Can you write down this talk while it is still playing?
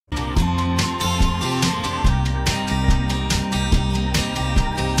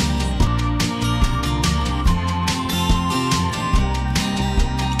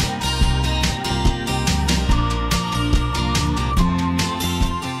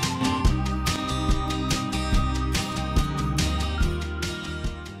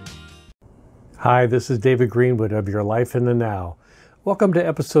Hi, this is David Greenwood of Your Life in the Now. Welcome to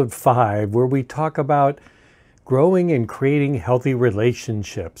episode 5, where we talk about growing and creating healthy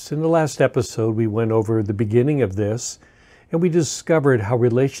relationships. In the last episode, we went over the beginning of this, and we discovered how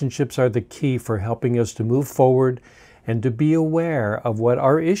relationships are the key for helping us to move forward and to be aware of what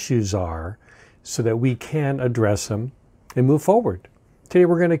our issues are so that we can address them and move forward. Today,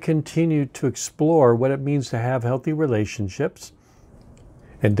 we're going to continue to explore what it means to have healthy relationships.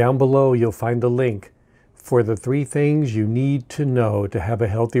 And down below, you'll find the link for the 3 things you need to know to have a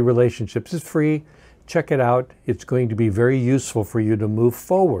healthy relationship. It's free. Check it out. It's going to be very useful for you to move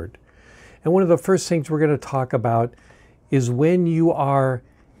forward. And one of the first things we're going to talk about is when you are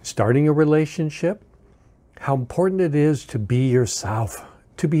starting a relationship, how important it is to be yourself,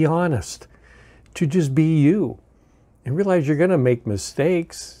 to be honest, to just be you. And realize you're going to make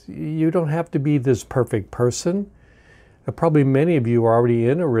mistakes. You don't have to be this perfect person. Probably many of you are already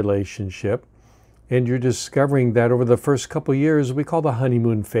in a relationship, and you're discovering that over the first couple of years, we call the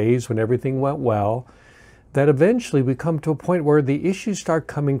honeymoon phase, when everything went well, that eventually we come to a point where the issues start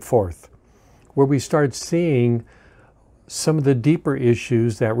coming forth, where we start seeing some of the deeper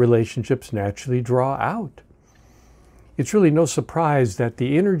issues that relationships naturally draw out. It's really no surprise that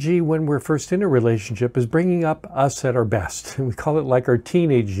the energy when we're first in a relationship is bringing up us at our best. We call it like our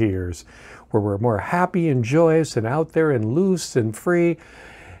teenage years, where we're more happy and joyous and out there and loose and free.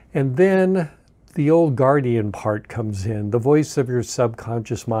 And then the old guardian part comes in, the voice of your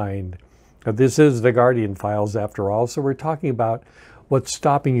subconscious mind. Now, this is the Guardian Files after all, so we're talking about what's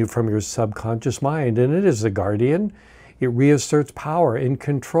stopping you from your subconscious mind. And it is the guardian. It reasserts power and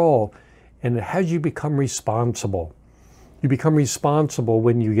control, and it has you become responsible. You become responsible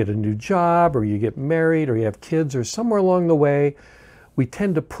when you get a new job, or you get married, or you have kids, or somewhere along the way, we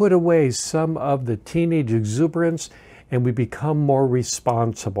tend to put away some of the teenage exuberance and we become more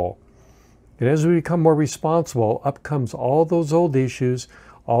responsible. And as we become more responsible, up comes all those old issues,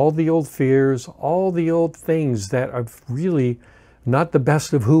 all the old fears, all the old things that are really not the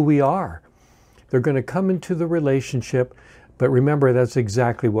best of who we are. They're going to come into the relationship, but remember, that's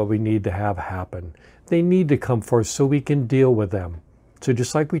exactly what we need to have happen. They need to come forth so we can deal with them. So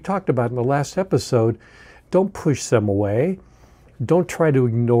just like we talked about in the last episode, don't push them away. Don't try to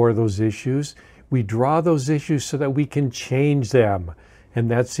ignore those issues. We draw those issues so that we can change them. And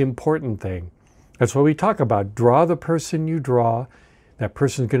that's the important thing. That's what we talk about. Draw the person you draw. That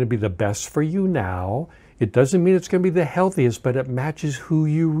person's going to be the best for you now. It doesn't mean it's going to be the healthiest, but it matches who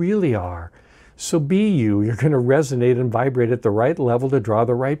you really are. So be you. You're going to resonate and vibrate at the right level to draw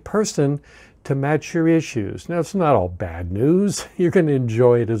the right person to match your issues. Now, it's not all bad news. You're going to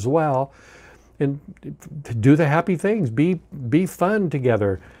enjoy it as well. And do the happy things, be fun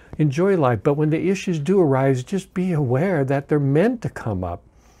together, enjoy life. But when the issues do arise, just be aware that they're meant to come up.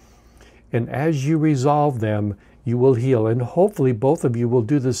 And as you resolve them, you will heal. And hopefully both of you will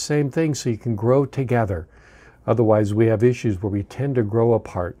do the same thing so you can grow together. Otherwise, we have issues where we tend to grow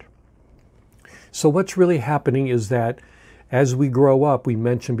apart. So what's really happening is that as we grow up, we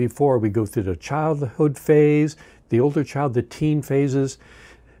mentioned before, we go through the childhood phase, the older child, the teen phases.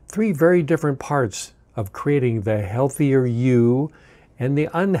 3 very different parts of creating the healthier you and the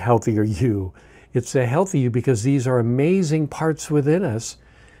unhealthier you. It's the healthy you because these are amazing parts within us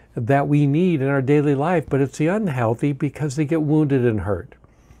that we need in our daily life, but it's the unhealthy because they get wounded and hurt.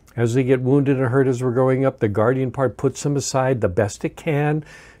 As they get wounded and hurt as we're growing up, the guardian part puts them aside the best it can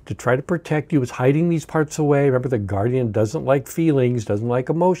to try to protect you. It's hiding these parts away. Remember, the guardian doesn't like feelings, doesn't like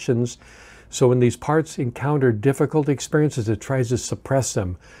emotions. So when these parts encounter difficult experiences, it tries to suppress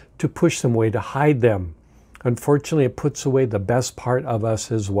them, to push them away, to hide them. Unfortunately, it puts away the best part of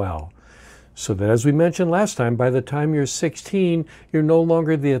us as well. So that, as we mentioned last time, by the time you're 16, you're no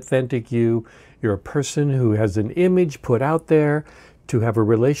longer the authentic you. You're a person who has an image put out there to have a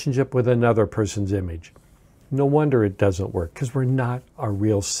relationship with another person's image. No wonder it doesn't work, because we're not our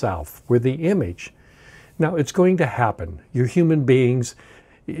real self. We're the image. Now, it's going to happen. You're human beings.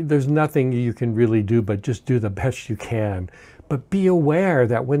 There's nothing you can really do but just do the best you can. But be aware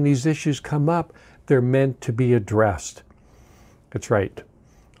that when these issues come up, they're meant to be addressed. That's right.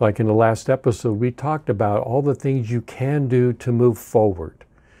 Like in the last episode, we talked about all the things you can do to move forward.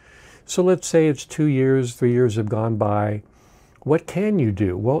 So let's say it's 2 years, 3 years have gone by. What can you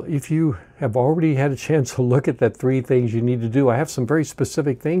do? Well, if you have already had a chance to look at that 3 things you need to do, I have some very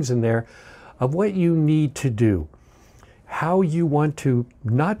specific things in there of what you need to do. How you want to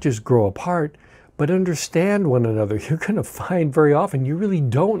not just grow apart, but understand one another. You're going to find very often you really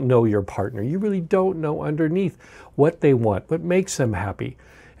don't know your partner. You really don't know underneath what they want, what makes them happy.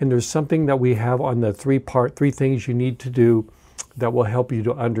 And there's something that we have on the 3 things you need to do that will help you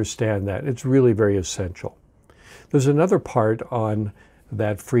to understand that. It's really very essential. There's another part on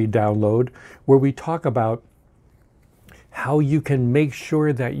that free download where we talk about how you can make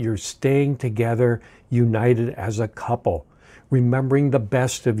sure that you're staying together, united as a couple, remembering the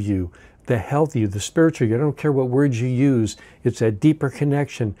best of you, the health of you, the spiritual you. I don't care what words you use. It's a deeper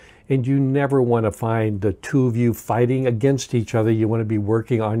connection, and you never want to find the two of you fighting against each other. You want to be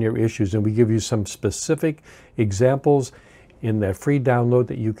working on your issues, and we give you some specific examples in that free download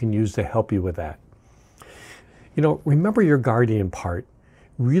that you can use to help you with that. You know, remember your guardian part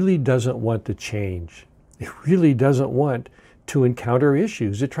really doesn't want to change. It really doesn't want to encounter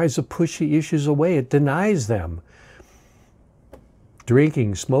issues. It tries to push the issues away. It denies them.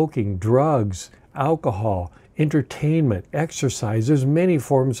 Drinking, smoking, drugs, alcohol, entertainment, exercise. There's many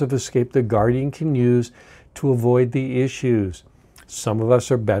forms of escape the guardian can use to avoid the issues. Some of us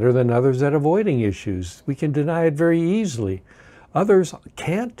are better than others at avoiding issues. We can deny it very easily. Others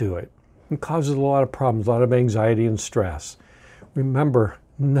can't do it. It causes a lot of problems, a lot of anxiety and stress. Remember,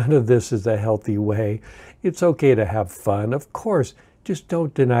 none of this is a healthy way. It's okay to have fun, of course. Just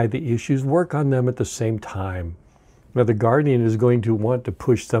don't deny the issues. Work on them at the same time. Now, the guardian is going to want to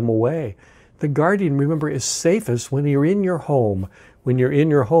push them away. The guardian, remember, is safest when you're in your home. When you're in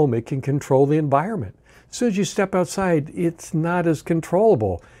your home, it can control the environment. As soon as you step outside, it's not as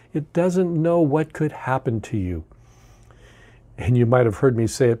controllable. It doesn't know what could happen to you. And you might have heard me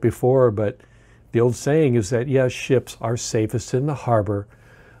say it before, but the old saying is that, yes, ships are safest in the harbor,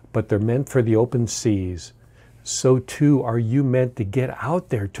 but they're meant for the open seas. So too are you meant to get out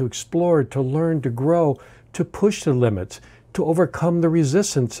there, to explore, to learn, to grow, to push the limits, to overcome the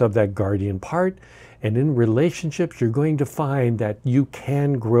resistance of that guardian part. And in relationships, you're going to find that you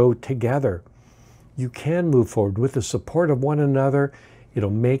can grow together. You can move forward with the support of one another. It'll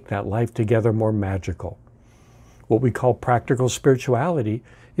make that life together more magical. What we call practical spirituality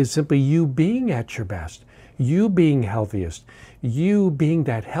is simply you being at your best, you being healthiest, you being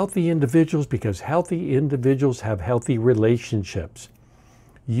that healthy individuals, because healthy individuals have healthy relationships.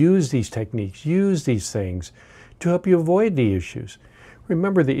 Use these techniques, use these things to help you avoid the issues.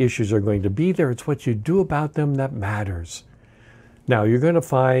 Remember, the issues are going to be there. It's what you do about them that matters. Now, you're going to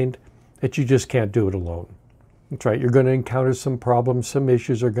find that you just can't do it alone. That's right. You're going to encounter some problems, some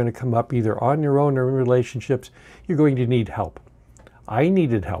issues are going to come up either on your own or in relationships. You're going to need help. I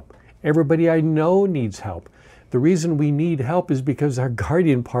needed help. Everybody I know needs help. The reason we need help is because our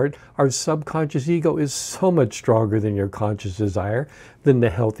guardian part, our subconscious ego, is so much stronger than your conscious desire, than the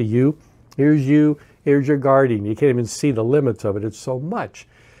healthy you. Here's your guardian. You can't even see the limits of it. It's so much.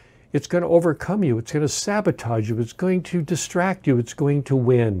 It's going to overcome you. It's going to sabotage you. It's going to distract you. It's going to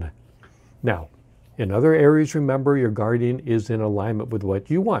win. Now, in other areas, remember, your guardian is in alignment with what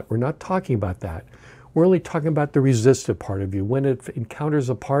you want. We're not talking about that. We're only talking about the resistive part of you. When it encounters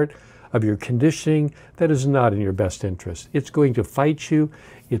a part of your conditioning that is not in your best interest, it's going to fight you.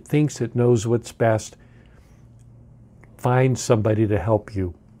 It thinks it knows what's best. Find somebody to help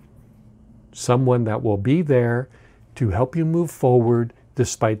you. Someone that will be there to help you move forward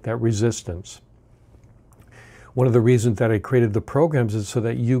despite that resistance. One of the reasons that I created the programs is so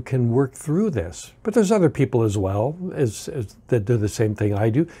that you can work through this. But there's other people as well as that do the same thing I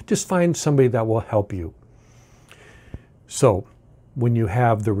do. Just find somebody that will help you. So when you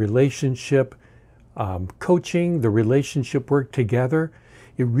have the relationship coaching, the relationship work together,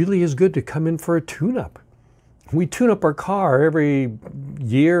 it really is good to come in for a tune-up. We tune up our car every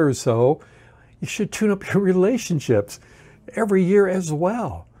year or so. You should tune up your relationships every year as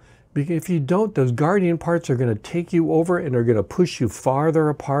well. Because if you don't, those guardian parts are going to take you over and are going to push you farther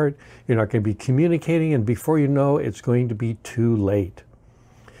apart. You're not going to be communicating, and before you know, it's going to be too late.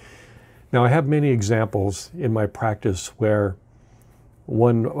 Now, I have many examples in my practice where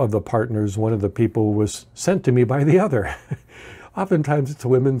one of the partners, one of the people, was sent to me by the other. Oftentimes it's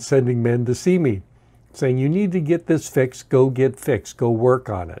women sending men to see me, saying, you need to get this fixed, go get fixed, go work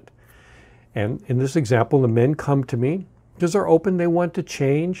on it. And in this example, the men come to me because they're open, they want to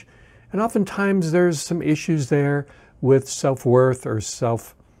change. And oftentimes there's some issues there with self-worth or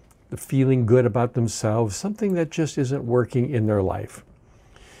feeling good about themselves, something that just isn't working in their life.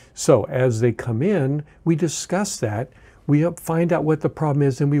 So as they come in, we discuss that, we find out what the problem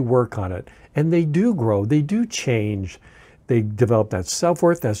is, and we work on it. And they do grow, they do change. They develop that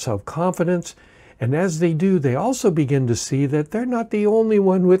self-worth, that self-confidence. And as they do, they also begin to see that they're not the only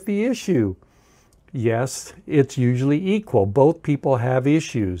one with the issue. Yes, it's usually equal. Both people have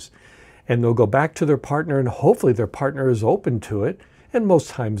issues. And they'll go back to their partner, and hopefully their partner is open to it. And most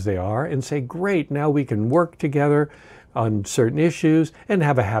times they are, and say, great, now we can work together. on certain issues and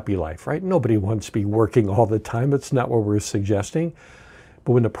have a happy life, right? Nobody wants to be working all the time. It's not what we're suggesting.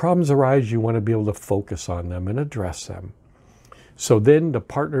 But when the problems arise, you want to be able to focus on them and address them. So then the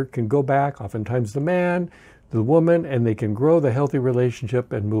partner can go back, oftentimes the man, the woman, and they can grow the healthy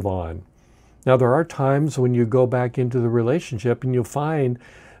relationship and move on. Now, there are times when you go back into the relationship and you'll find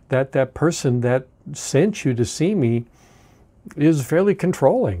that that person that sent you to see me is fairly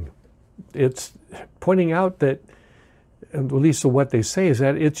controlling. It's pointing out that, at least what they say is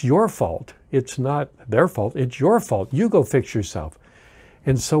that it's your fault. It's not their fault. It's your fault. You go fix yourself.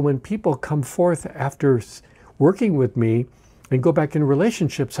 And so when people come forth after working with me and go back in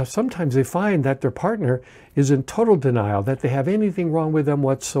relationships, sometimes they find that their partner is in total denial, that they have anything wrong with them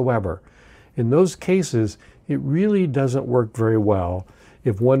whatsoever. In those cases, it really doesn't work very well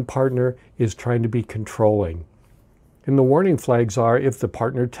if one partner is trying to be controlling. And the warning flags are if the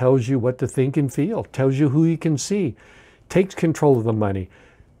partner tells you what to think and feel, tells you who you can see, takes control of the money,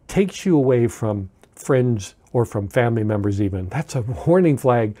 takes you away from friends or from family members even. That's a warning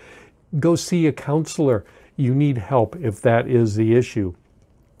flag. Go see a counselor. You need help if that is the issue.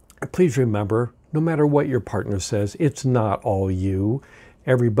 Please remember, no matter what your partner says, it's not all you.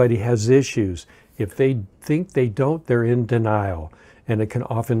 Everybody has issues. If they think they don't, they're in denial, and it can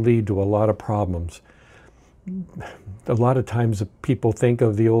often lead to a lot of problems. A lot of times people think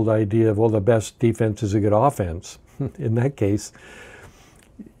of the old idea of, well, the best defense is a good offense. In that case,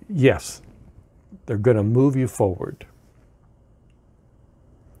 yes, they're going to move you forward.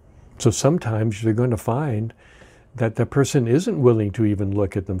 So sometimes you're going to find that the person isn't willing to even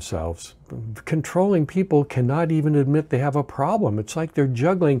look at themselves. Controlling people cannot even admit they have a problem. It's like they're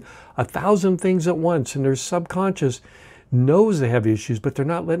juggling 1,000 things at once, and their subconscious knows they have issues, but they're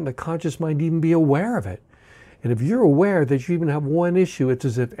not letting the conscious mind even be aware of it. And if you're aware that you even have one issue, it's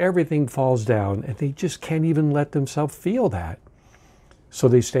as if everything falls down, and they just can't even let themselves feel that. So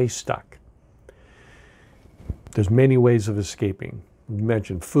they stay stuck. There's many ways of escaping. We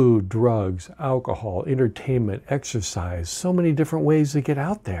mentioned food, drugs, alcohol, entertainment, exercise, so many different ways to get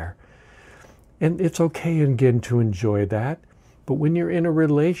out there. And it's okay again to enjoy that. But when you're in a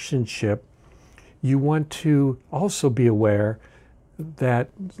relationship, you want to also be aware that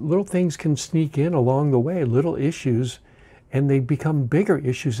little things can sneak in along the way, little issues, and they become bigger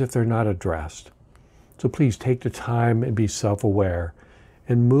issues if they're not addressed. So please take the time and be self-aware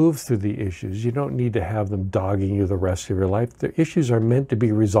and move through the issues. You don't need to have them dogging you the rest of your life. The issues are meant to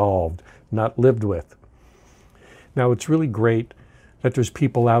be resolved, not lived with. Now, it's really great that there's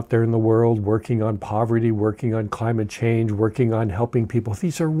people out there in the world working on poverty, working on climate change, working on helping people.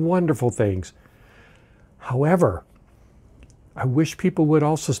 These are wonderful things. However, I wish people would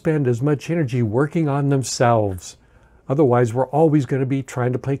also spend as much energy working on themselves. Otherwise, we're always going to be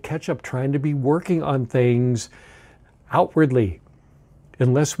trying to play catch up, trying to be working on things outwardly.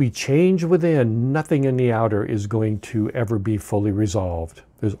 Unless we change within, nothing in the outer is going to ever be fully resolved.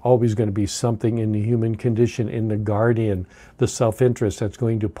 There's always going to be something in the human condition, in the guardian, the self-interest that's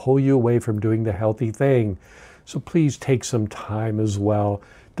going to pull you away from doing the healthy thing. So please take some time as well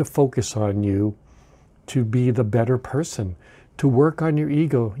to focus on you, to be the better person, to work on your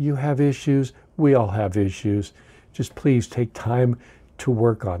ego. You have issues. We all have issues. Just please take time to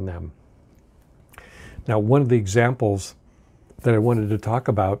work on them. Now, one of the examples that I wanted to talk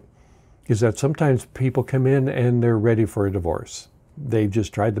about is that sometimes people come in and they're ready for a divorce. They've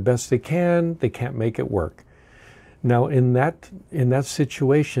just tried the best they can. They can't make it work. Now, in that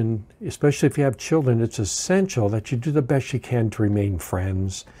situation, especially if you have children, it's essential that you do the best you can to remain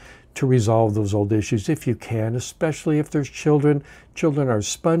friends, to resolve those old issues if you can, especially if there's children. Children are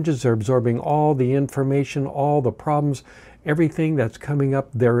sponges. They're absorbing all the information, all the problems, everything that's coming up,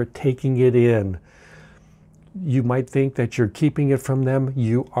 they're taking it in. You might think that you're keeping it from them.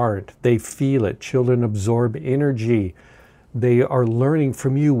 You aren't. They feel it. Children absorb energy. They are learning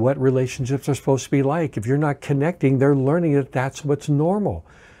from you what relationships are supposed to be like. If you're not connecting, they're learning that that's what's normal.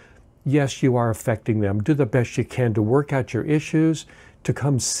 Yes, you are affecting them. Do the best you can to work out your issues, to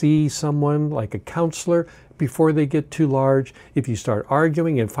come see someone like a counselor before they get too large. If you start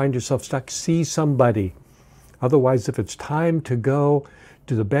arguing and find yourself stuck, see somebody. Otherwise, if it's time to go,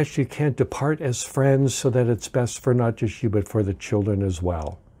 do the best you can to part as friends so that it's best for not just you, but for the children as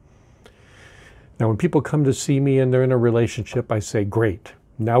well. Now, when people come to see me and they're in a relationship, I say, great.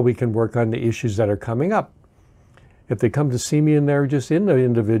 Now we can work on the issues that are coming up. If they come to see me and they're just in the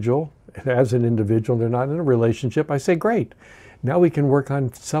individual, as an individual, they're not in a relationship, I say, great. Now we can work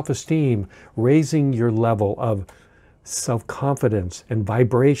on self-esteem, raising your level of self-confidence and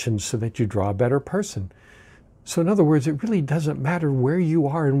vibration so that you draw a better person. So in other words, it really doesn't matter where you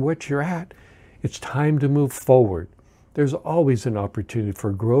are and what you're at. It's time to move forward. There's always an opportunity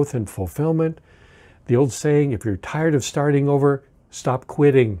for growth and fulfillment. The old saying, if you're tired of starting over, stop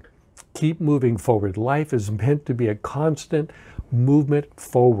quitting. Keep moving forward. Life is meant to be a constant movement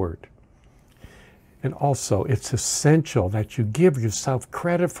forward. And also, it's essential that you give yourself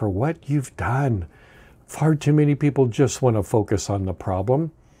credit for what you've done. Far too many people just want to focus on the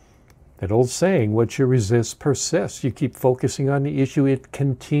problem. That old saying, what you resist persists. You keep focusing on the issue, it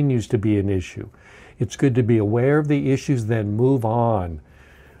continues to be an issue. It's good to be aware of the issues, then move on.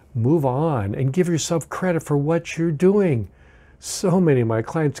 Move on and give yourself credit for what you're doing. So many of my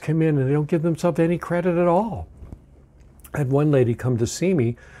clients come in and they don't give themselves any credit at all. I had one lady come to see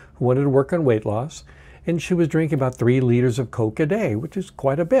me who wanted to work on weight loss, and she was drinking about 3 liters of Coke a day, which is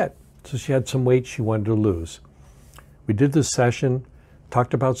quite a bit. So she had some weight she wanted to lose. We did this session,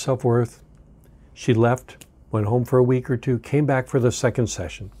 talked about self-worth. She left, went home for a week or two, came back for the second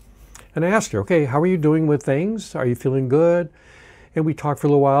session. And I asked her, okay, how are you doing with things? Are you feeling good? And we talked for a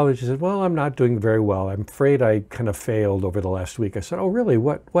little while, and she said, well, I'm not doing very well. I'm afraid I kind of failed over the last week. I said, oh, really?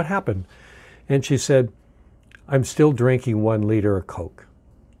 What happened? And she said, I'm still drinking 1 liter of Coke.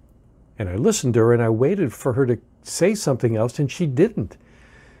 And I listened to her, and I waited for her to say something else, and she didn't.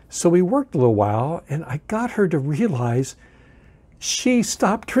 So we worked a little while, and I got her to realize she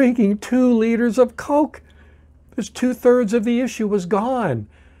stopped drinking 2 liters of Coke. There's 2/3 of the issue was gone.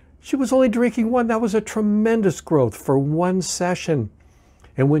 She was only drinking 1. That was a tremendous growth for 1 session.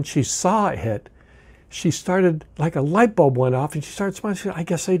 And when she saw it, she started, like a light bulb went off, and she started smiling. She said, I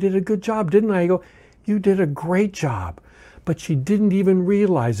guess I did a good job, didn't I? I go, you did a great job. But she didn't even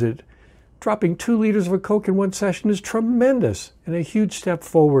realize it. Dropping 2 liters of a Coke in 1 session is tremendous and a huge step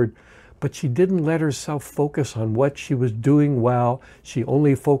forward. But she didn't let herself focus on what she was doing well. She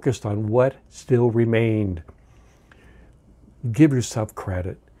only focused on what still remained. Give yourself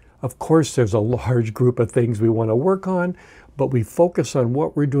credit. Of course, there's a large group of things we want to work on, but we focus on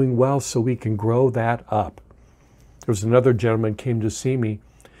what we're doing well so we can grow that up. There was another gentleman came to see me,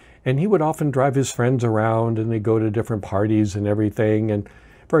 and he would often drive his friends around, and they go to different parties and everything, and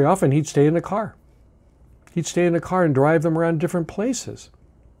very often he'd stay in the car. He'd stay in the car and drive them around different places.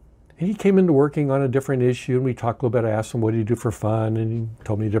 And he came into working on a different issue, and we talked a little bit. I asked him, what do you do for fun? And he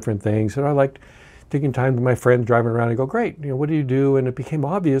told me different things. And I liked taking time with my friends driving around and go, great, what do you do? And it became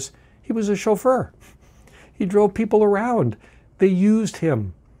obvious he was a chauffeur. He drove people around. They used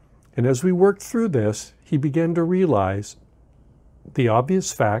him. And as we worked through this, he began to realize the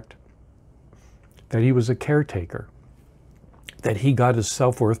obvious fact that he was a caretaker, that he got his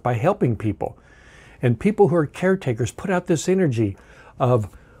self-worth by helping people. And people who are caretakers put out this energy of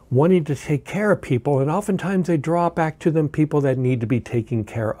wanting to take care of people, and oftentimes they draw back to them people that need to be taken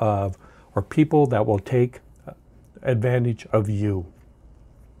care of, or people that will take advantage of you.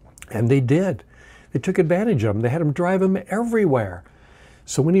 And they did. They took advantage of him. They had him drive him everywhere.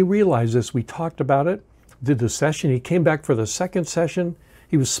 So when he realized this, we talked about it, did the session. He came back for the second session.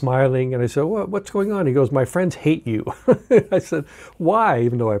 He was smiling, and I said, what's going on? He goes, my friends hate you. I said, why?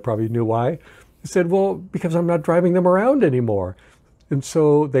 Even though I probably knew why. He said, well, because I'm not driving them around anymore. And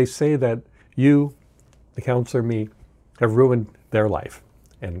so they say that you, the counselor, me, have ruined their life.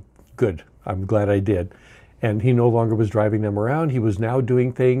 And good, I'm glad I did. And he no longer was driving them around. He was now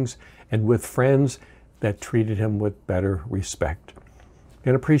doing things and with friends that treated him with better respect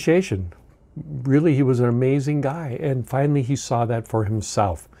and appreciation. Really, he was an amazing guy. And finally, he saw that for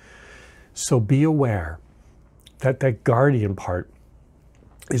himself. So be aware that that guardian part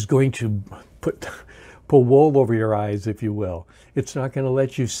is going to pull wool over your eyes, if you will. It's not going to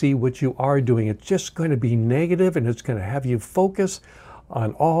let you see what you are doing. It's just going to be negative, and it's going to have you focus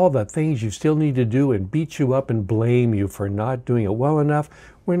on all the things you still need to do and beat you up and blame you for not doing it well enough,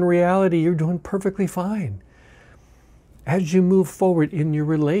 when in reality, you're doing perfectly fine. As you move forward in your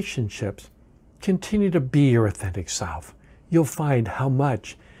relationships, continue to be your authentic self. You'll find how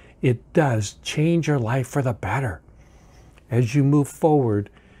much it does change your life for the better. As you move forward,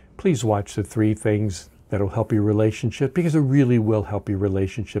 please watch the 3 things that'll help your relationship, because it really will help your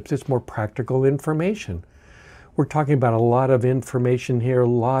relationships. It's more practical information. We're talking about a lot of information here, a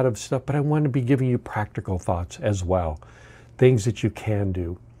lot of stuff, but I want to be giving you practical thoughts as well, things that you can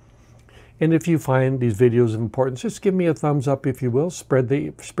do. And if you find these videos of importance, just give me a thumbs up, if you will. Spread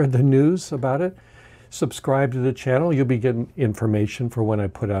the news about it. Subscribe to the channel. You'll be getting information for when I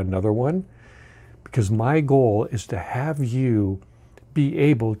put out another one, because my goal is to have you be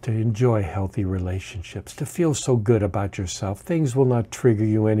able to enjoy healthy relationships, to feel so good about yourself. Things will not trigger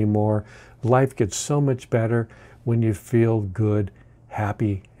you anymore. Life gets so much better when you feel good,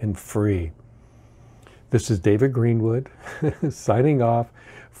 happy, and free. This is David Greenwood signing off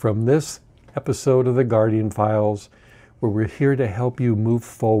from this episode of the Guardian Files, where we're here to help you move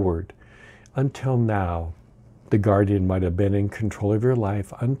forward. Until now, the guardian might have been in control of your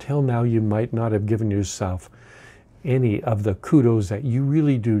life. Until now, you might not have given yourself any of the kudos that you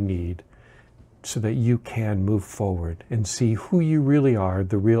really do need so that you can move forward and see who you really are,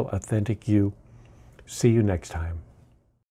 the real authentic you. See you next time.